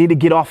while. You need to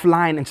get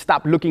offline and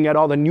stop looking at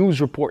all the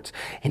news reports.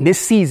 In this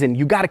season,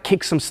 you got to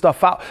kick some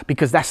stuff out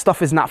because that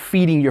stuff is not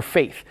feeding your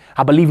faith.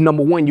 I believe,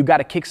 number one, you got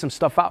to kick some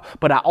stuff out,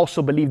 but I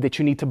also believe that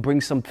you need to bring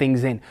some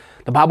things in.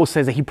 The Bible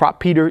says that he brought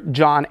Peter,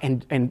 John,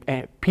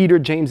 and Peter,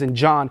 James, and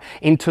John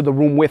into the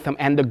room with him,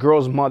 and the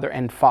girl's mother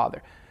and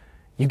father.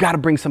 You got to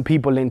bring some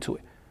people into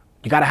it.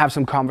 You got to have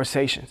some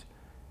conversations.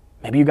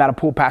 Maybe you got to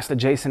pull Pastor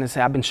Jason and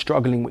say, I've been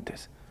struggling with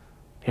this.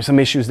 Here's some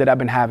issues that I've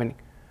been having.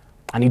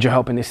 I need your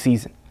help in this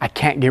season. I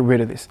can't get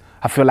rid of this.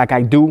 I feel like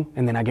I do,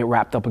 and then I get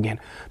wrapped up again.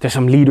 There's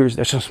some leaders.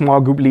 There's some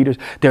small group leaders.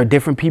 There are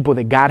different people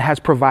that God has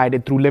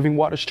provided through Living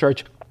Waters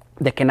Church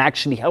that can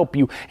actually help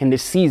you in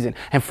this season.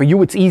 And for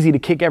you, it's easy to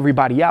kick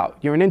everybody out.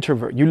 You're an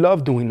introvert. You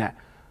love doing that.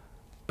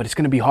 But it's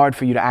going to be hard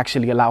for you to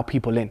actually allow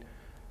people in.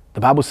 The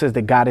Bible says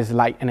that God is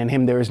light, and in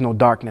him there is no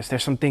darkness.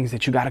 There's some things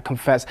that you got to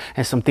confess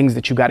and some things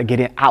that you got to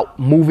get out.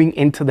 Moving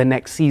into the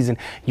next season,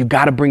 you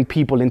got to bring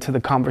people into the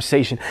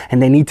conversation,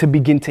 and they need to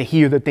begin to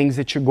hear the things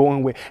that you're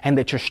going with and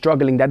that you're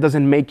struggling. That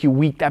doesn't make you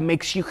weak. That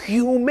makes you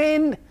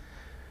human.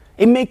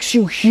 It makes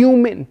you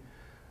human.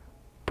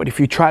 But if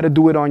you try to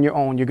do it on your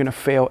own, you're going to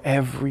fail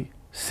every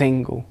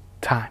single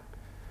time.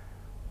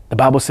 The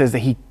Bible says that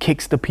he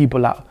kicks the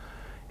people out.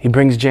 He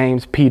brings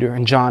James, Peter,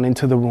 and John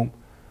into the room.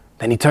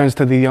 Then he turns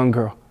to the young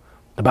girl.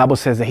 The Bible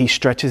says that he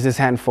stretches his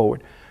hand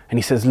forward and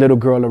he says, little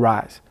girl,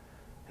 arise.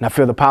 And I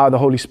feel the power of the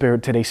Holy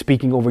Spirit today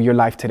speaking over your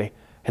life today.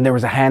 And there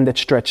was a hand that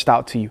stretched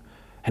out to you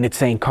and it's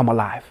saying, come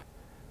alive.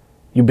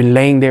 You've been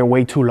laying there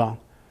way too long.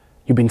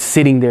 You've been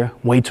sitting there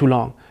way too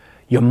long.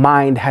 Your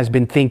mind has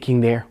been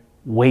thinking there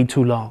way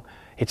too long.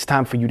 It's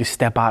time for you to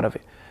step out of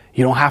it.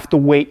 You don't have to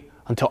wait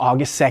until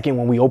August 2nd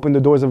when we open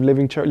the doors of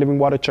Living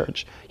Water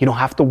Church. You don't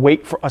have to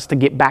wait for us to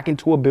get back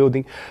into a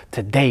building.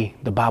 Today,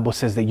 the Bible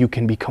says that you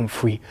can become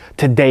free.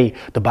 Today,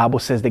 the Bible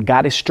says that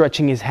God is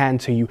stretching his hand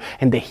to you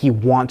and that he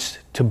wants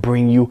to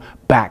bring you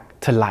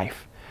back to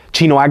life.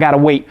 Cheno, I got to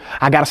wait.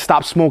 I got to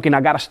stop smoking. I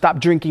got to stop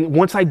drinking.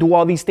 Once I do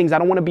all these things, I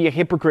don't want to be a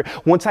hypocrite.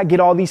 Once I get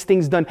all these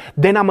things done,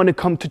 then I'm going to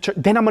come to church.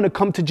 Then I'm going to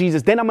come to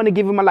Jesus. Then I'm going to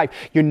give him my life.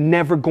 You're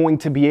never going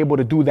to be able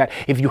to do that.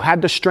 If you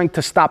had the strength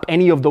to stop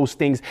any of those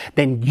things,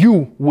 then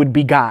you would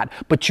be God.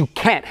 But you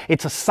can't.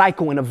 It's a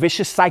cycle and a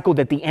vicious cycle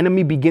that the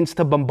enemy begins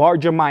to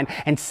bombard your mind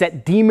and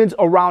set demons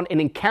around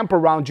and encamp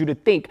around you to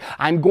think,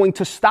 I'm going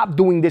to stop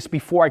doing this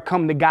before I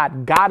come to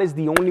God. God is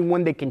the only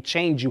one that can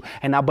change you.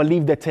 And I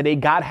believe that today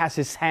God has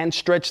his hand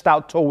stretched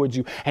out towards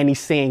you and he's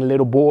saying,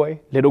 little boy,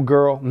 little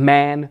girl,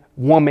 man,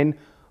 woman,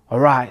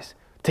 arise.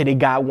 Today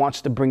God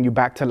wants to bring you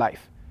back to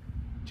life.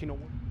 Cheno.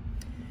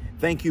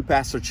 Thank you,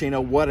 Pastor Cheno.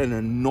 What an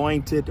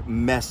anointed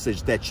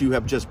message that you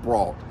have just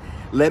brought.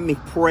 Let me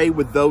pray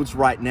with those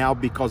right now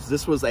because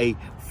this was a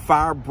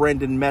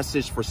firebranded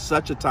message for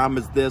such a time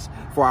as this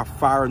for our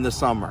fire in the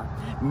summer.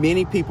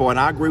 Many people, and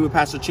I agree with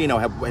Pastor Cheno,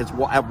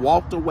 have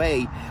walked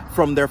away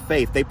from their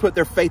faith. They put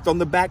their faith on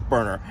the back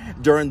burner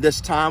during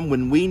this time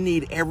when we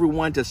need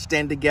everyone to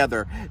stand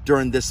together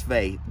during this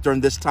faith,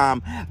 during this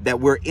time that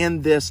we're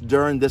in this,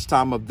 during this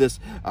time of this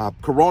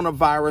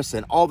coronavirus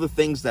and all the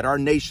things that our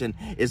nation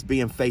is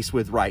being faced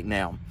with right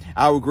now.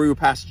 I agree with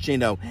Pastor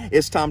Cheno.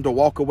 It's time to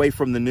walk away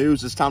from the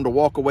news. It's time to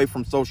walk away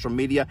from social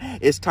media.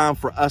 It's time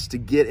for us to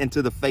get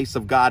into the face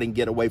of God and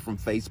get away from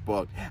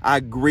Facebook. I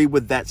agree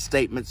with that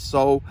statement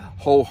so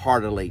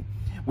wholeheartedly.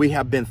 We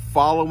have been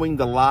following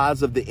the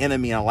lies of the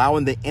enemy and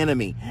allowing the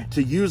enemy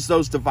to use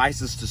those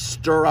devices to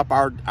stir up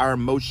our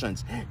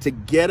emotions, to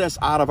get us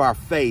out of our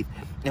faith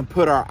and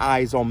put our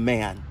eyes on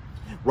man.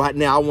 Right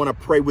now, I want to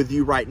pray with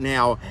you right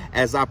now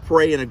as I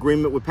pray in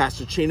agreement with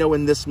Pastor Cheno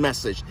in this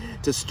message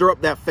to stir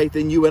up that faith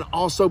in you and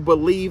also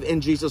believe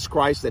in Jesus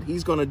Christ that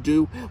he's going to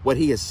do what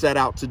he has set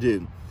out to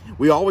do.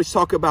 We always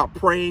talk about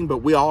praying, but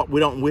we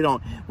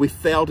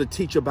fail to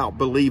teach about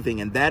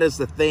believing. And that is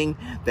the thing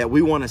that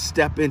we want to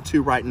step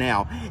into right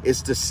now,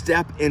 is to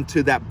step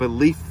into that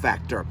belief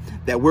factor,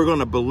 that we're going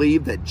to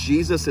believe that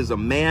Jesus is a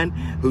man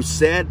who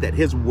said that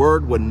his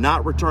word would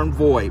not return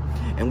void.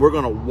 And we're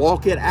going to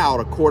walk it out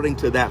according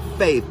to that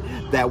faith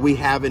that we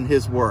have in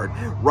his word.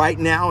 Right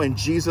now, in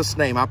Jesus'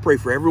 name, I pray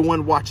for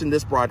everyone watching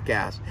this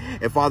broadcast.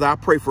 And Father, I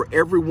pray for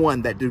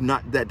everyone that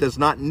does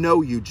not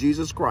know you,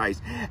 Jesus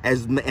Christ,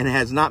 and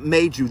has not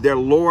made you their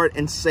Lord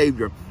and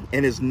Savior,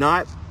 and is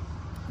not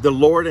the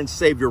Lord and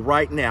Savior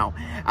right now.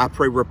 I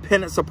pray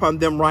repentance upon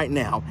them right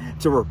now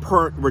to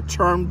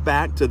return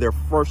back to their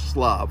first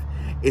love,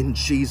 in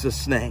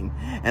Jesus' name.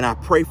 And I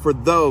pray for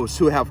those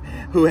who have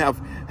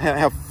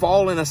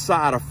fallen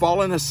aside or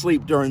fallen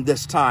asleep during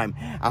this time.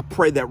 I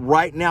pray that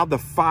right now the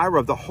fire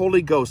of the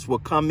Holy Ghost will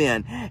come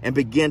in and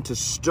begin to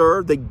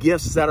stir the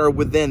gifts that are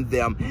within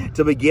them,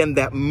 to begin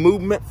that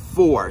movement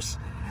force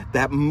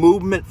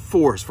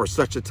for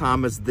such a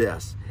time as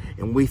this.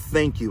 And we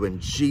thank you in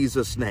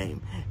Jesus'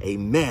 name.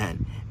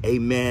 Amen,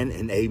 amen,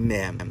 and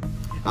amen.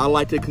 I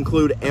like to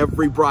conclude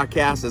every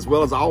broadcast, as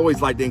well as I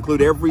always like to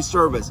include every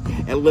service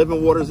at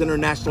Living Waters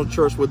International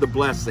Church, with a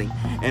blessing.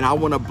 And I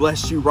want to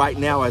bless you right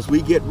now as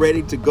we get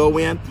ready to go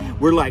in.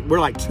 We're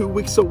like 2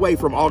 weeks away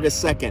from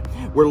August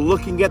 2nd. We're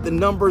looking at the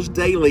numbers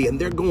daily,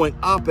 and they're going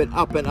up and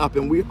up and up.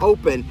 And we're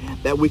hoping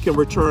that we can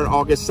return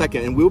August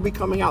 2nd. And we'll be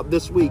coming out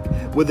this week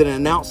with an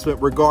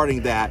announcement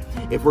regarding that,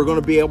 if we're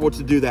going to be able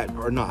to do that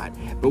or not.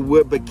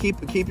 But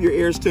keep your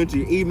ears tuned to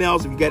your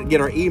emails. If you got to get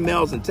our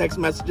emails and text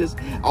messages,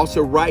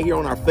 also right here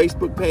on our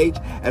Facebook page,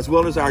 as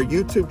well as our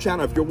YouTube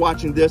channel. If you're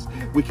watching this,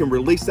 we can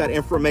release that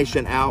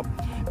information out.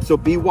 So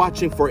be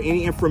watching for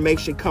any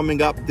information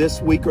coming up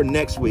this week or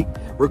next week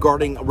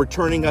regarding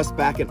returning us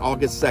back in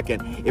August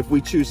 2nd, if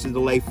we choose to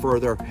delay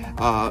further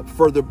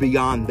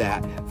beyond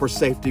that for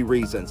safety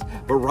reasons.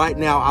 But right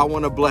now, I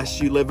want to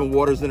bless you, Living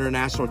Waters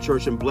International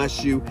Church, and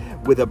bless you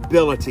with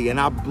ability. And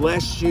I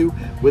bless you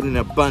with an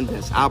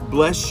abundance. I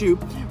bless you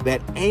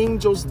that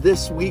angels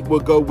this week will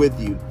go with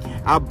you.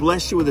 I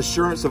bless you with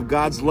assurance of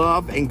God's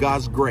love and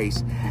God's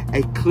grace,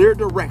 a clear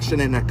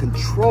direction, and a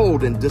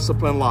controlled and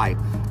disciplined life.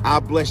 I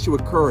bless you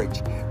with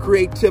courage,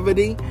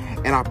 creativity,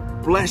 and I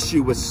bless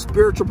you with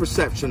spiritual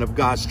perception of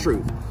God's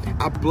truth.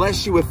 I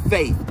bless you with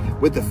faith,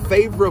 with the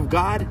favor of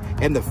God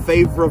and the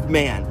favor of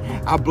man.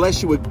 I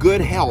bless you with good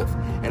health,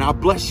 and I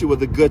bless you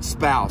with a good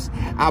spouse.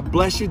 I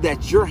bless you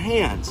that your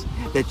hands,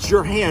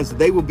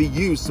 they will be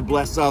used to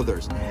bless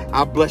others.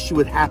 I bless you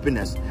with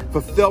happiness,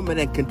 fulfillment,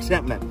 and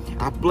contentment.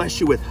 I bless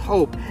you with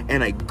hope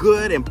and a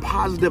good and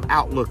positive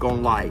outlook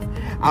on life.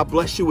 I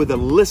bless you with a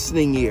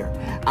listening ear.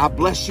 I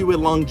bless you with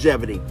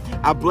longevity.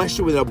 I bless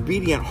you with an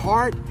obedient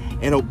heart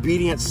and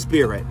obedient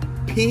spirit,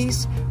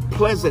 peace,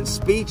 pleasant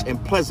speech,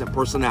 and pleasant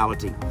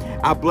personality.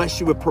 I bless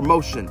you with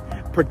promotion,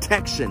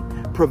 protection,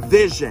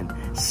 provision,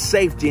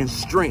 safety, and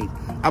strength.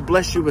 I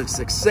bless you with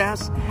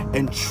success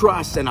and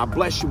trust, and I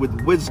bless you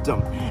with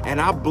wisdom.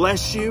 And I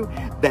bless you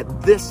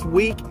that this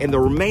week and the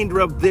remainder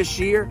of this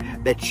year,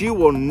 that you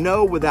will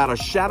know without a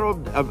shadow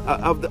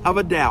of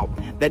a doubt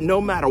that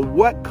no matter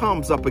what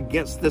comes up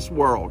against this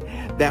world,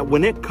 that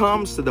when it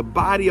comes to the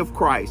body of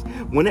Christ,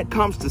 when it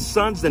comes to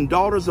sons and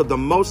daughters of the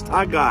Most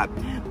High God,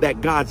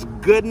 that God's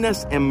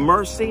goodness and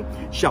mercy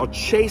shall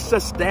chase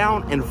us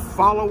down and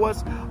follow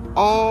us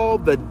all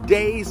the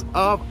days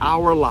of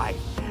our life.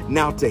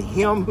 Now to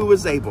him who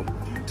is able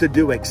to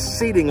do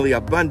exceedingly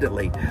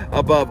abundantly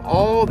above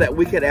all that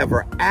we could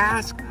ever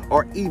ask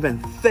or even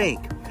think,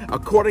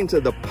 according to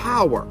the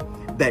power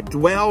that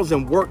dwells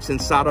and works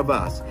inside of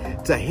us.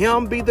 To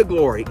him be the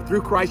glory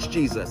through Christ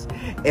Jesus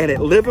and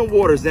at Living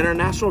Waters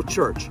International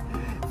Church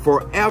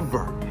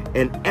forever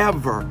and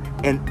ever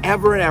and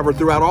ever and ever,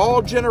 throughout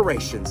all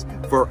generations,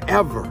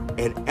 forever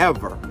and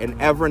ever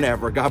and ever and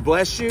ever. God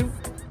bless you.